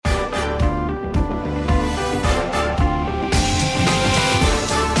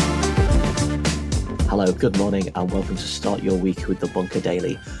Hello, good morning, and welcome to start your week with the Bunker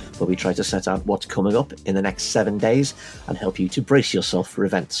Daily, where we try to set out what's coming up in the next 7 days and help you to brace yourself for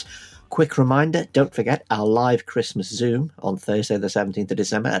events. Quick reminder, don't forget our live Christmas Zoom on Thursday the 17th of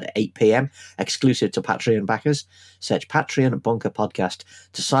December at 8 p.m, exclusive to Patreon backers. Search Patreon Bunker Podcast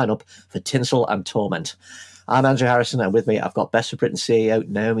to sign up for Tinsel and Torment. I'm Andrew Harrison, and with me I've got Best of Britain CEO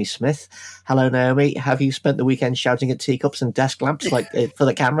Naomi Smith. Hello, Naomi. Have you spent the weekend shouting at teacups and desk lamps like for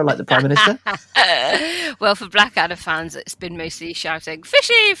the camera, like the Prime Minister? Well, for Blackadder fans, it's been mostly shouting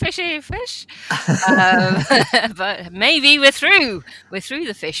 "fishy, fishy, fish." But maybe we're through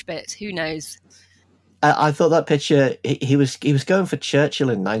the fish bit. Who knows? I thought that picture, he was going for Churchill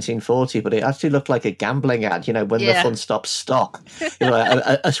in 1940, but it actually looked like a gambling ad, when the fun stops stop.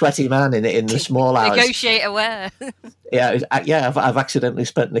 A sweaty man in the small hours. Negotiate aware. I've accidentally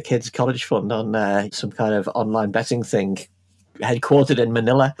spent the kids' college fund on some kind of online betting thing headquartered in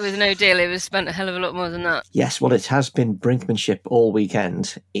Manila. With no deal, it was spent a hell of a lot more than that. Yes, well, it has been brinkmanship all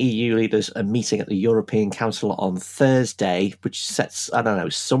weekend. EU leaders are meeting at the European Council on Thursday, which sets,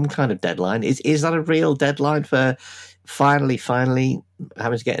 some kind of deadline. Is that a real deadline for finally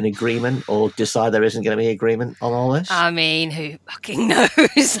having to get an agreement or decide there isn't going to be agreement on all this? I mean, who fucking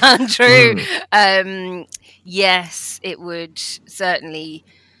knows, Andrew? Yes, it would certainly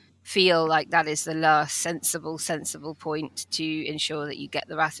feel like that is the last sensible point to ensure that you get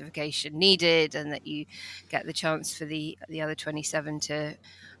the ratification needed and that you get the chance for the other 27 to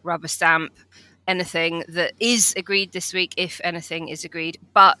rubber stamp anything that is agreed this week, if anything is agreed.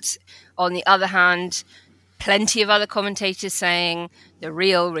 But on the other hand, plenty of other commentators saying the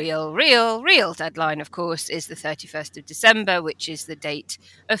real deadline, of course, is the 31st of December, which is the date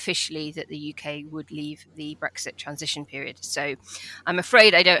officially that the UK would leave the Brexit transition period. So I'm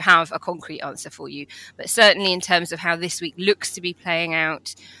afraid I don't have a concrete answer for you, but certainly in terms of how this week looks to be playing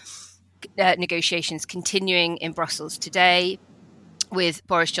out, negotiations continuing in Brussels today, with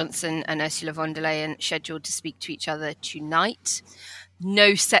Boris Johnson and Ursula von der Leyen scheduled to speak to each other tonight.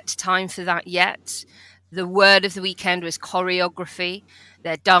 No set time for that yet. The word of the weekend was choreography,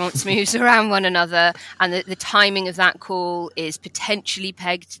 their dance moves around one another, and the timing of that call is potentially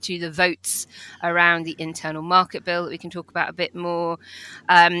pegged to the votes around the internal market bill that we can talk about a bit more.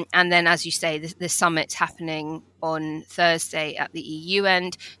 And then, as you say, the summit's happening on Thursday at the EU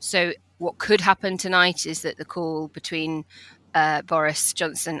end. So what could happen tonight is that the call between Boris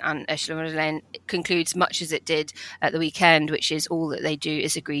Johnson and Ursula von der Leyen concludes much as it did at the weekend, which is all that they do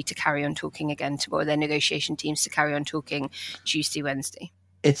is agree to carry on talking again tomorrow, their negotiation teams to carry on talking Tuesday, Wednesday.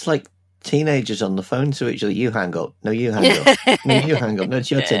 It's like teenagers on the phone to each other. You hang up. No, you hang up. No, you hang up. No,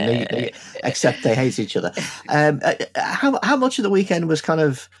 it's your turn. No, except they hate each other. How much of the weekend was kind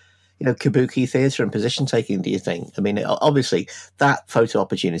of kabuki theatre and position taking, do you think? I mean, obviously, that photo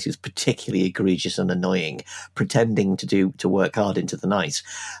opportunity is particularly egregious and annoying, pretending to work hard into the night.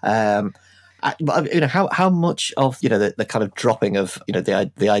 How much of the kind of dropping of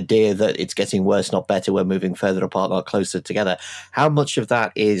the idea that it's getting worse, not better, we're moving further apart, not closer together. How much of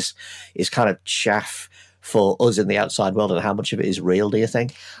that is kind of chaff for us in the outside world, and how much of it is real, do you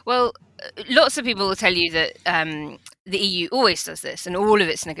think? Well, lots of people will tell you that the EU always does this, and all of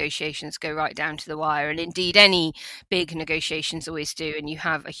its negotiations go right down to the wire. And indeed, any big negotiations always do. And you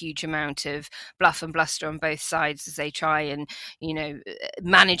have a huge amount of bluff and bluster on both sides as they try and,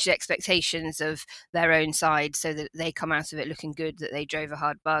 manage the expectations of their own side so that they come out of it looking good, that they drove a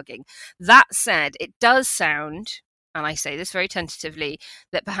hard bargain. That said, it does sound, and I say this very tentatively,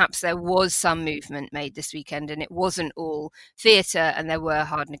 that perhaps there was some movement made this weekend and it wasn't all theatre and there were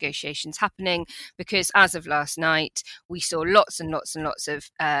hard negotiations happening, because as of last night, we saw lots and lots and lots of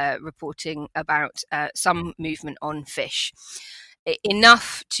reporting about some movement on fish.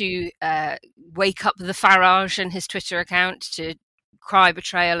 Enough to wake up the Farage and his Twitter account to cry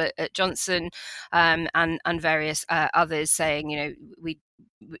betrayal at Johnson and various others saying,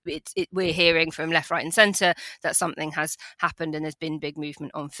 we're hearing from left, right and centre that something has happened and there's been big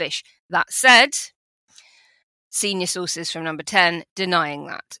movement on fish. That said, senior sources from Number 10 denying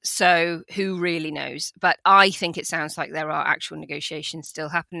that. So who really knows? But I think it sounds like there are actual negotiations still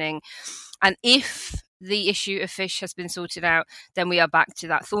happening. And if the issue of fish has been sorted out, then we are back to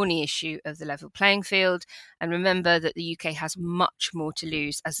that thorny issue of the level playing field. And remember that the UK has much more to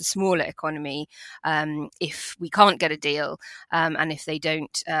lose as a smaller economy if we can't get a deal and if they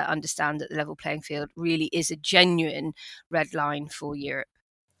don't understand that the level playing field really is a genuine red line for Europe.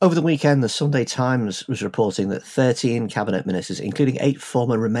 Over the weekend, the Sunday Times was reporting that 13 cabinet ministers, including 8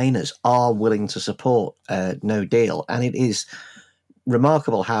 former Remainers, are willing to support no deal. And it is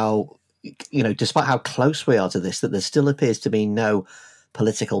remarkable how, despite how close we are to this, that there still appears to be no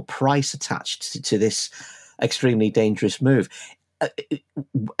political price attached to this extremely dangerous move.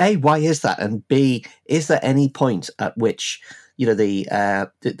 A, why is that? And B, is there any point at which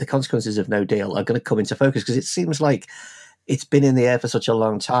the consequences of no deal are going to come into focus? Because it seems like it's been in the air for such a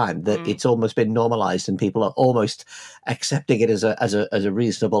long time that it's almost been normalized, and people are almost accepting it as a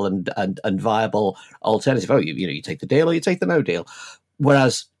reasonable and viable alternative. Oh, you take the deal or you take the no deal.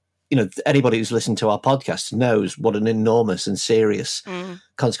 Whereas, anybody who's listened to our podcast knows what an enormous and serious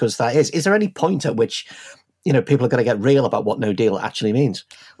consequence that is. Is there any point at which people are going to get real about what no deal actually means?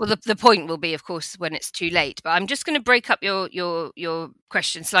 Well, the point will be, of course, when it's too late. But I'm just going to break up your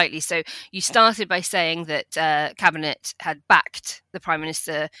question slightly. So you started by saying that Cabinet had backed the Prime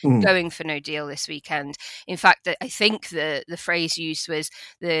Minister going for no deal this weekend. In fact, I think the phrase used was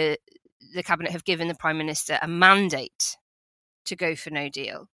the Cabinet have given the Prime Minister a mandate to go for no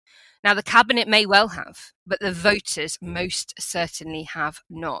deal. Now, the Cabinet may well have, but the voters most certainly have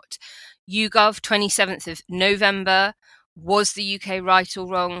not. YouGov, 27th of November, was the UK right or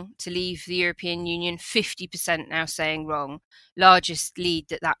wrong to leave the European Union? 50% now saying wrong. Largest lead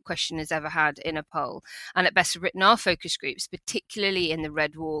that question has ever had in a poll. And at Best Written, our focus groups, particularly in the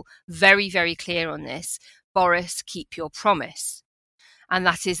Red Wall, very, very clear on this. Boris, keep your promise. And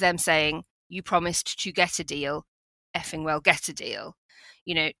that is them saying, you promised to get a deal, effing well get a deal.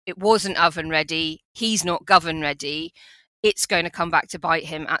 It wasn't oven ready. He's not govern ready. It's going to come back to bite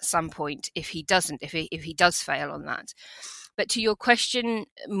him at some point if he doesn't, if he does fail on that. But to your question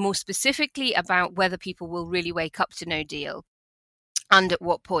more specifically about whether people will really wake up to no deal and at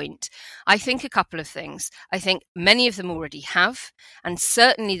what point, I think a couple of things. I think many of them already have, and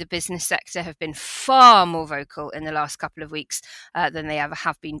certainly the business sector have been far more vocal in the last couple of weeks than they ever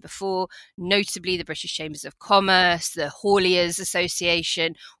have been before, notably the British Chambers of Commerce, the Hauliers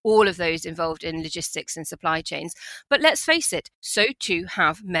Association, all of those involved in logistics and supply chains. But let's face it, so too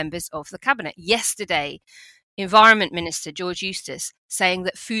have members of the Cabinet. Yesterday, Environment Minister George Eustice saying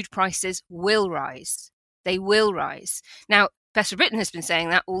that food prices will rise. They will rise. Now, Best of Britain has been saying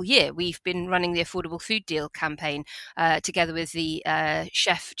that all year. We've been running the Affordable Food Deal campaign together with the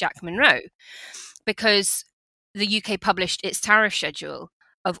chef Jack Monroe, because the UK published its tariff schedule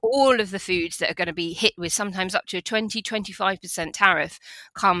of all of the foods that are going to be hit with sometimes up to a 20-25% tariff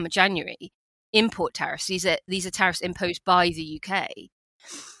come January. Import tariffs. These are tariffs imposed by the UK.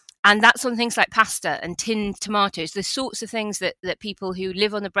 And that's on things like pasta and tinned tomatoes, the sorts of things that people who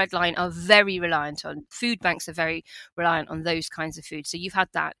live on the breadline are very reliant on. Food banks are very reliant on those kinds of foods. So you've had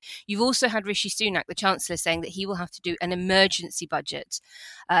that. You've also had Rishi Sunak, the Chancellor, saying that he will have to do an emergency budget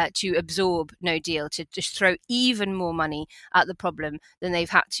to absorb no deal, to just throw even more money at the problem than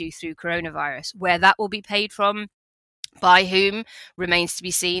they've had to through coronavirus. Where that will be paid from, by whom, remains to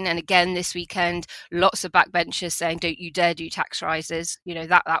be seen. And again, this weekend, lots of backbenchers saying, don't you dare do tax rises.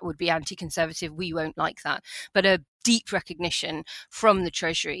 That would be anti-conservative. We won't like that. But a deep recognition from the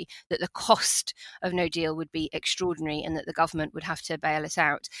Treasury that the cost of no deal would be extraordinary and that the government would have to bail it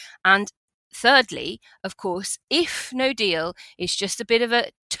out. And thirdly, of course, if no deal is just a bit of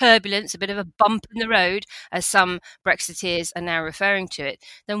a turbulence, a bit of a bump in the road, as some Brexiteers are now referring to it,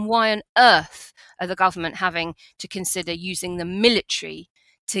 then why on earth are the government having to consider using the military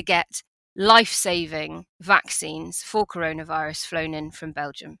to get life-saving vaccines for coronavirus flown in from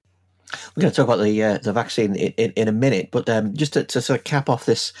Belgium? We're going to talk about the vaccine in a minute, but just to sort of cap off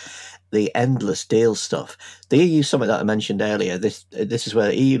the endless deal stuff, the EU summit that I mentioned earlier, this is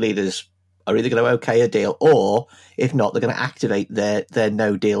where EU leaders are either going to okay a deal, or if not, they're going to activate their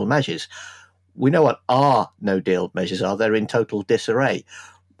no deal measures. We know what our no deal measures are. They're in total disarray.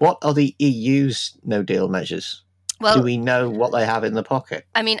 What are the EU's no deal measures? Well, do we know what they have in the pocket?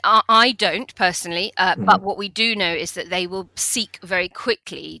 I mean, I don't personally, but what we do know is that they will seek very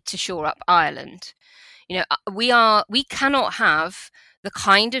quickly to shore up Ireland. We cannot have the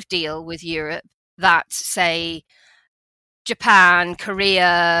kind of deal with Europe that, say, Japan,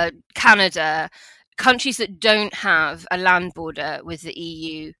 Korea, Canada, countries that don't have a land border with the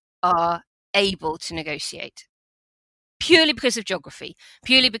EU are able to negotiate. Purely because of geography,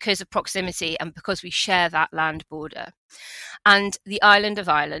 purely because of proximity, and because we share that land border. And the island of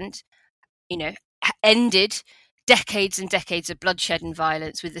Ireland, ended decades and decades of bloodshed and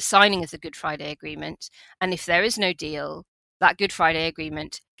violence with the signing of the Good Friday Agreement. And if there is no deal, that Good Friday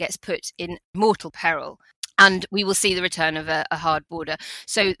Agreement gets put in mortal peril. And we will see the return of a hard border.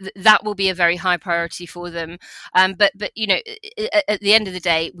 So that will be a very high priority for them. But you know, at the end of the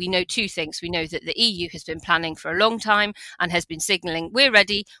day, we know two things. We know that the EU has been planning for a long time and has been signalling we're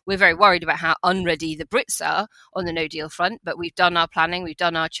ready. We're very worried about how unready the Brits are on the no deal front, but we've done our planning, we've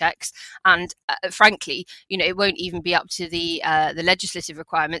done our checks, and frankly, you know, it won't even be up to the legislative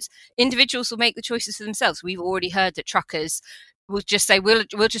requirements. Individuals will make the choices for themselves. We've already heard that truckers will just say we'll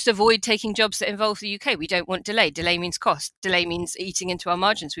just avoid taking jobs that involve the UK. We don't want delay. Delay means cost. Delay means eating into our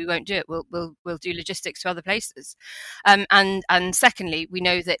margins. We won't do it. We'll do logistics to other places. And secondly, we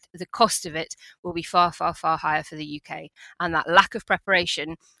know that the cost of it will be far higher for the UK, and that lack of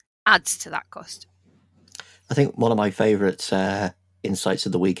preparation adds to that cost. I think one of my favourite insights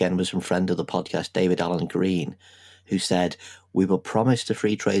of the weekend was from friend of the podcast, David Allen Green, who said, we were promised a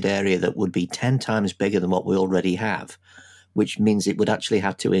free trade area that would be 10 times bigger than what we already have, which means it would actually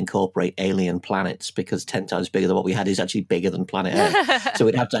have to incorporate alien planets, because 10 times bigger than what we had is actually bigger than planet Earth. So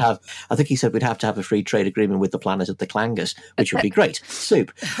we'd have to have, I think he said we'd have to have a free trade agreement with the planet of the Clangers, which would be great.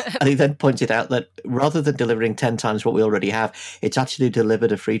 Soup. And he then pointed out that rather than delivering 10 times what we already have, it's actually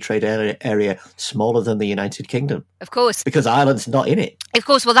delivered a free trade area smaller than the United Kingdom. Of course. Because Ireland's not in it. Of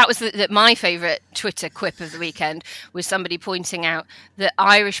course. Well, that was my favourite Twitter quip of the weekend, was somebody pointing out that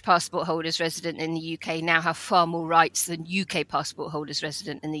Irish passport holders resident in the UK now have far more rights than UK passport holders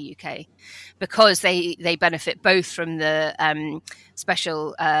resident in the UK, because they benefit both from the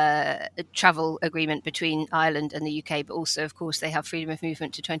special travel agreement between Ireland and the UK, but also, of course, they have freedom of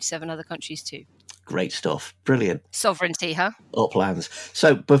movement to 27 other countries too. Great stuff. Brilliant. Sovereignty, huh? Up lands.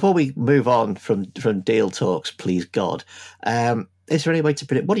 So before we move on from deal talks, please God, is there any way to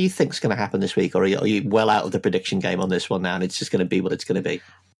predict, what do you think is going to happen this week? Or are you well out of the prediction game on this one now, and it's just going to be what it's going to be?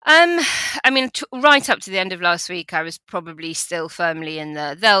 I mean, right up to the end of last week, I was probably still firmly in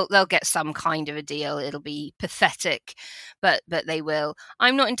the they'll get some kind of a deal. It'll be pathetic, but they will.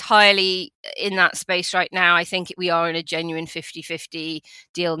 I'm not entirely in that space right now. I think we are in a genuine 50-50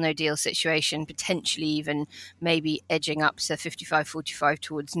 deal, no deal situation, potentially even maybe edging up to 55-45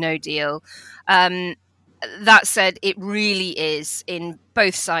 towards no deal. That said, it really is in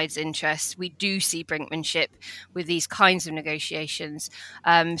both sides' interests. We do see brinkmanship with these kinds of negotiations.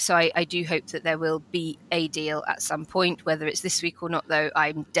 So I do hope that there will be a deal at some point. Whether it's this week or not, though,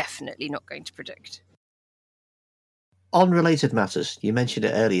 I'm definitely not going to predict. On related matters, you mentioned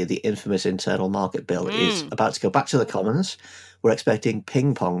it earlier, the infamous internal market bill is about to go back to the Commons. We're expecting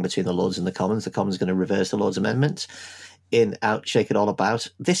ping pong between the Lords and the Commons. The Commons are going to reverse the Lords' amendment. In, out, shake it all about.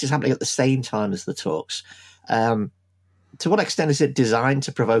 This is happening at the same time as the talks. To what extent is it designed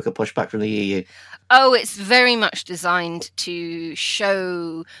to provoke a pushback from the EU? Oh, it's very much designed to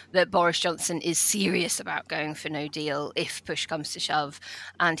show that Boris Johnson is serious about going for no deal if push comes to shove,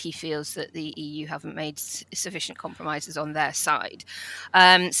 and he feels that the EU haven't made sufficient compromises on their side.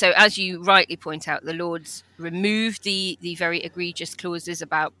 So as you rightly point out, the Lords removed the very egregious clauses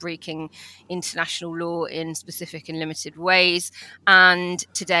about breaking international law in specific and limited ways, and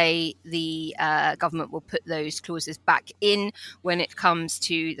today the government will put those clauses back in when it comes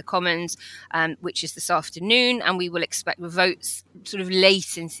to the Commons, which is this afternoon, and we will expect votes sort of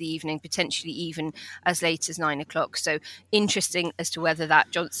late into the evening, potentially even as late as 9 o'clock. So interesting as to whether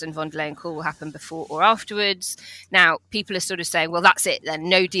that Johnson-von der Leyen call will happen before or afterwards. Now, people are sort of saying, well, that's it then.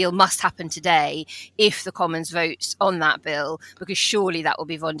 No deal must happen today if the Commons votes on that bill, because surely that will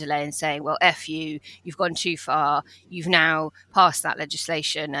be von der Leyen saying, well, F you, you've gone too far. You've now passed that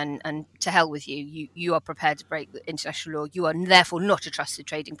legislation, and to hell with you. You are prepared to break the international law. You are therefore not a trusted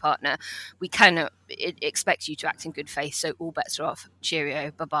trading partner. We cannot expect you to act in good faith, so all bets are off.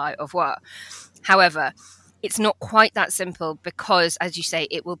 Cheerio, bye-bye, au revoir. However, it's not quite that simple, because, as you say,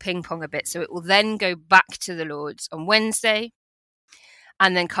 it will ping-pong a bit. So it will then go back to the Lords on Wednesday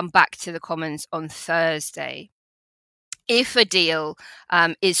and then come back to the Commons on Thursday. If a deal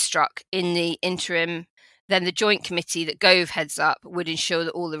is struck in the interim, then the joint committee that Gove heads up would ensure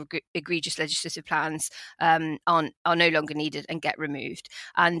that all the egregious legislative plans are no longer needed and get removed.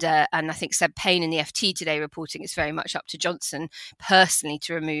 And I think Seb Payne in the FT today reporting it's very much up to Johnson personally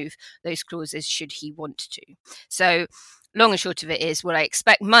to remove those clauses should he want to. So long and short of it is, what I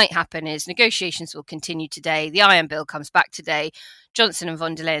expect might happen is negotiations will continue today. The Iron Bill comes back today. Johnson and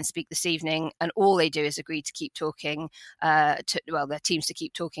von der Leyen speak this evening, and all they do is agree to keep talking, their teams to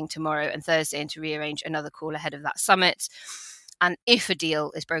keep talking tomorrow and Thursday, and to rearrange another call ahead of that summit. And if a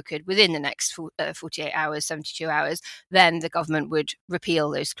deal is brokered within the next 48 hours, 72 hours, then the government would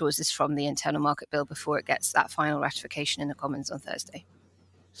repeal those clauses from the internal market bill before it gets that final ratification in the Commons on Thursday.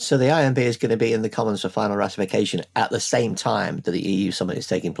 So the IMB is going to be in the Commons for final ratification at the same time that the EU summit is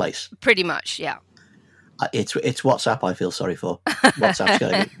taking place? Pretty much, yeah. It's WhatsApp I feel sorry for. WhatsApp's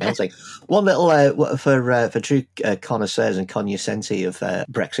going to be melting. One little for true connoisseurs and cognoscenti of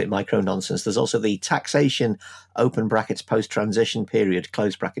Brexit micro nonsense. There's also the taxation open brackets post transition period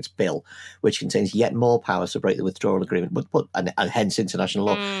close brackets bill, which contains yet more powers to break the withdrawal agreement, and hence international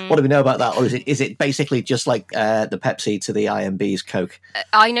law. What do we know about that, or is it basically just like the Pepsi to the IMB's Coke?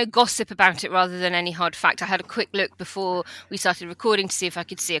 I know gossip about it rather than any hard fact. I had a quick look before we started recording to see if I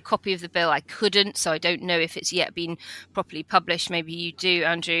could see a copy of the bill. I couldn't, so I don't know if it's yet been properly published. Maybe you do,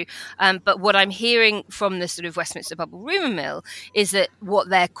 Andrew. But what I'm hearing from the sort of Westminster bubble rumour mill is that what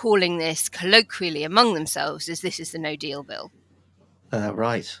they're calling this colloquially among themselves is this is the no deal bill.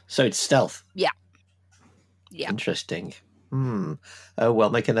 Right. So it's stealth. Yeah. Interesting. Oh, well,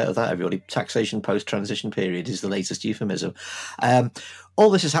 make a note of that, everybody. Taxation post-transition period is the latest euphemism. All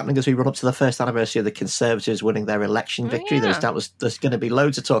this is happening as we run up to the first anniversary of the Conservatives winning their election victory. Yeah. There's going to be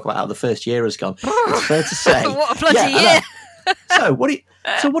loads of talk about how the first year has gone. It's fair to say. What a bloody year! So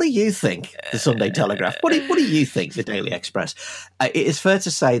what do you think, the Sunday Telegraph? What do you think, the Daily Express? It is fair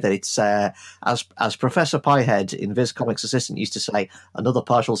to say that it's as Professor Piehead in Viz Comics assistant used to say, another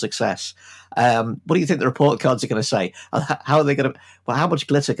partial success. What do you think the report cards are going to say? How are they going to? Well, how much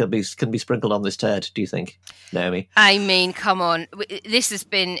glitter can be sprinkled on this turd? Do you think, Naomi? I mean, come on. This has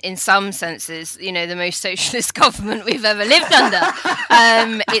been, in some senses, the most socialist government we've ever lived under.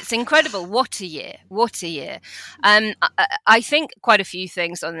 It's incredible. What a year! What a year! I think quite a few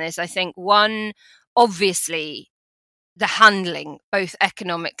things on this. I think one, obviously, the handling, both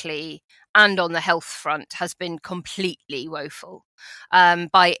economically and on the health front, has been completely woeful.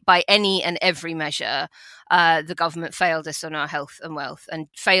 By any and every measure, the government failed us on our health and wealth and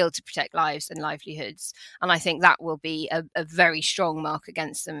failed to protect lives and livelihoods. And I think that will be a very strong mark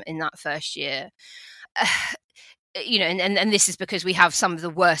against them in that first year. And this is because we have some of the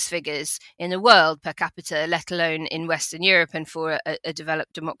worst figures in the world per capita, let alone in Western Europe and for a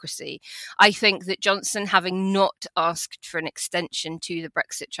developed democracy. I think that Johnson, having not asked for an extension to the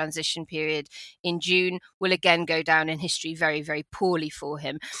Brexit transition period in June, will again go down in history very, very poorly for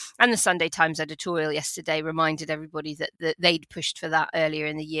him. And the Sunday Times editorial yesterday reminded everybody that they'd pushed for that earlier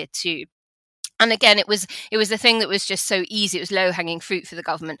in the year too. And again, it was a thing that was just so easy. It was low-hanging fruit for the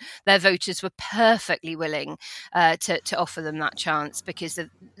government. Their voters were perfectly willing to offer them that chance because of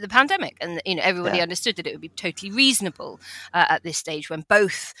the pandemic, and everybody understood that it would be totally reasonable at this stage when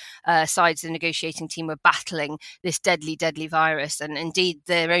both sides of the negotiating team were battling this deadly, deadly virus, and indeed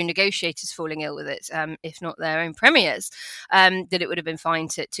their own negotiators falling ill with it, if not their own premiers, that it would have been fine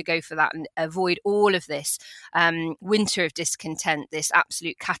to go for that and avoid all of this winter of discontent, this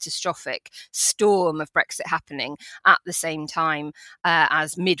absolute catastrophic storm of Brexit happening at the same time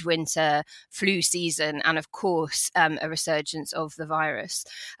as midwinter flu season and, of course, a resurgence of the virus.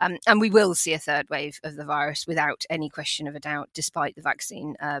 And we will see a third wave of the virus without any question of a doubt, despite the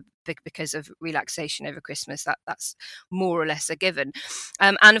vaccine, because of relaxation over Christmas. That's more or less a given.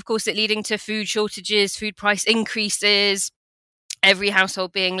 And, of course, it leading to food shortages, food price increases, every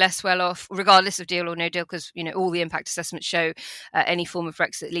household being less well off, regardless of deal or no deal, because all the impact assessments show any form of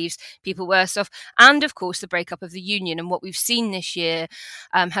Brexit leaves people worse off. And of course, the breakup of the union. And what we've seen this year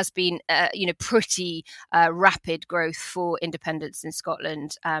has been, pretty rapid growth for independence in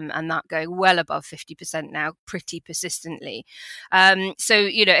Scotland, and that going well above 50% now, pretty persistently. So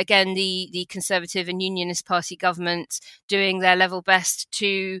again, the Conservative and Unionist Party government doing their level best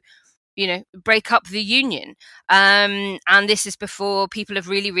to break up the union. And this is before people have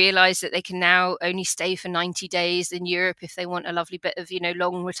really realised that they can now only stay for 90 days in Europe if they want a lovely bit of,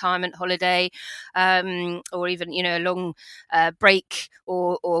 long retirement holiday, or even, a long break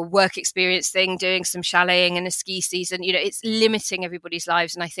or work experience thing, doing some chaletting and a ski season. It's limiting everybody's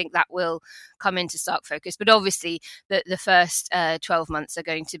lives. And I think that will come into stark focus. But obviously the first 12 months are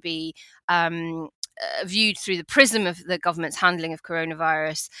going to be viewed through the prism of the government's handling of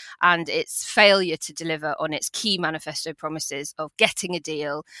coronavirus and its failure to deliver on its key manifesto promises of getting a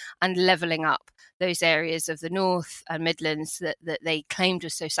deal and levelling up those areas of the North and Midlands that they claimed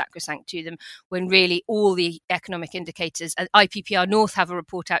was so sacrosanct to them, when really all the economic indicators, and IPPR North have a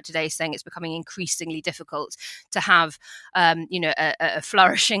report out today saying it's becoming increasingly difficult to have a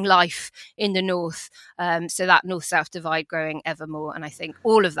flourishing life in the North. So that North-South divide growing ever more. And I think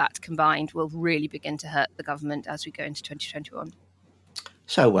all of that combined will really begin to hurt the government as we go into 2021.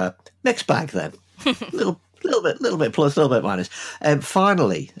 So, mixed bag then. little bit plus, a little bit minus.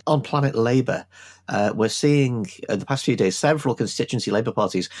 Finally, on Planet Labour, we're seeing in the past few days several constituency Labour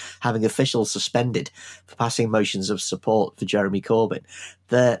parties having officials suspended for passing motions of support for Jeremy Corbyn.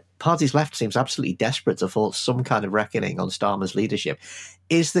 The party's left seems absolutely desperate to force some kind of reckoning on Starmer's leadership.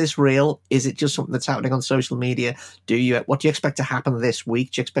 Is this real? Is it just something that's happening on social media? What do you expect to happen this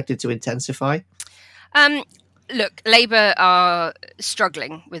week? Do you expect it to intensify? Look, Labour are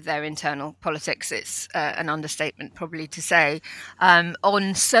struggling with their internal politics. It's an understatement, probably, to say,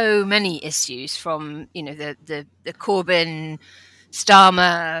 on so many issues, from the Corbyn,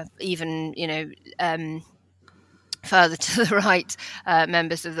 Starmer, even further to the right,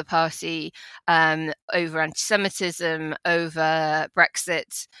 members of the party, over anti-Semitism, over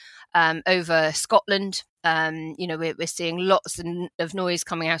Brexit, over Scotland. We're seeing lots of noise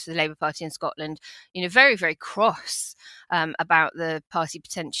coming out of the Labour Party in Scotland, very, very cross about the party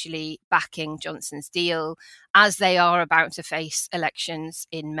potentially backing Johnson's deal, as they are about to face elections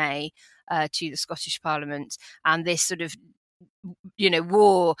in May to the Scottish Parliament, and this sort of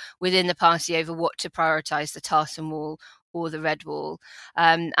war within the party over what to prioritise, the Tartan Wall or the Red Wall,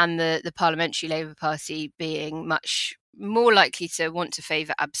 and the Parliamentary Labour Party being much more likely to want to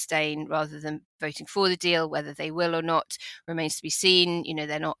favour abstain rather than voting for the deal. Whether they will or not remains to be seen.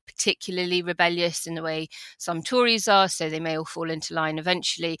 They're not particularly rebellious in the way some Tories are, so they may all fall into line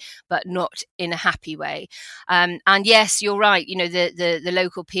eventually, but not in a happy way. And yes, you're right. The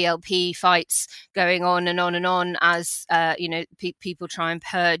local PLP fights going on and on and on as people try and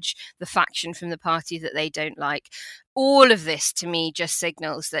purge the faction from the party that they don't like. All of this, to me, just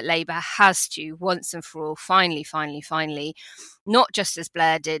signals that Labour has to, once and for all, finally, not just as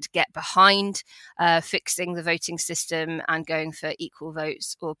Blair did, get behind fixing the voting system and going for equal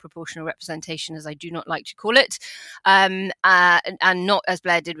votes, or proportional representation, as I do not like to call it, and not as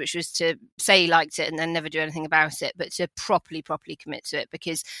Blair did, which was to say he liked it and then never do anything about it, but to properly commit to it,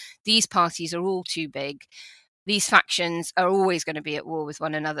 because these parties are all too big. These factions are always going to be at war with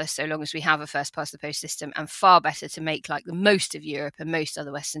one another so long as we have a first-past-the-post system, and far better to make like the most of Europe and most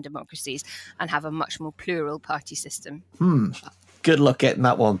other Western democracies and have a much more plural party system. Good luck getting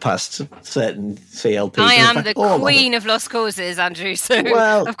that one past certain CLPs. I am the queen of lost causes, Andrew,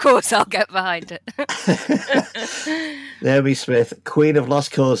 so of course I'll get behind it. Naomi Smith, queen of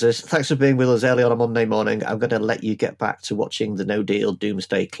lost causes. Thanks for being with us early on a Monday morning. I'm going to let you get back to watching the No Deal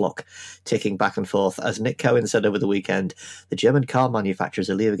doomsday clock ticking back and forth. As Nick Cohen said over the weekend, the German car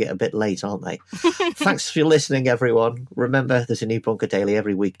manufacturers are leaving it a bit late, aren't they? Thanks for listening, everyone. Remember, there's a new Bunker Daily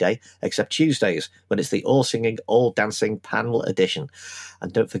every weekday, except Tuesdays, when it's the all-singing, all-dancing panel edition.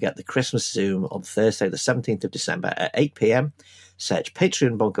 And don't forget the Christmas Zoom on Thursday, the 17th of December at 8 p.m. Search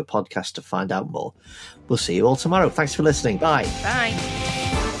Patreon Bunker Podcast to find out more. We'll see you all tomorrow. Thanks for listening. Bye. Bye.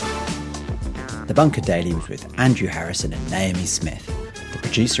 The Bunker Daily was with Andrew Harrison and Naomi Smith. The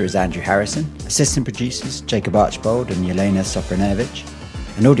producer is Andrew Harrison. Assistant producers Jacob Archbold and Yelena Sofranovich.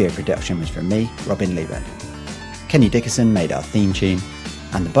 And audio production was from me, Robin Lieber. Kenny Dickerson made our theme tune.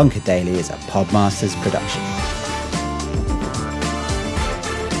 And The Bunker Daily is a Podmasters production.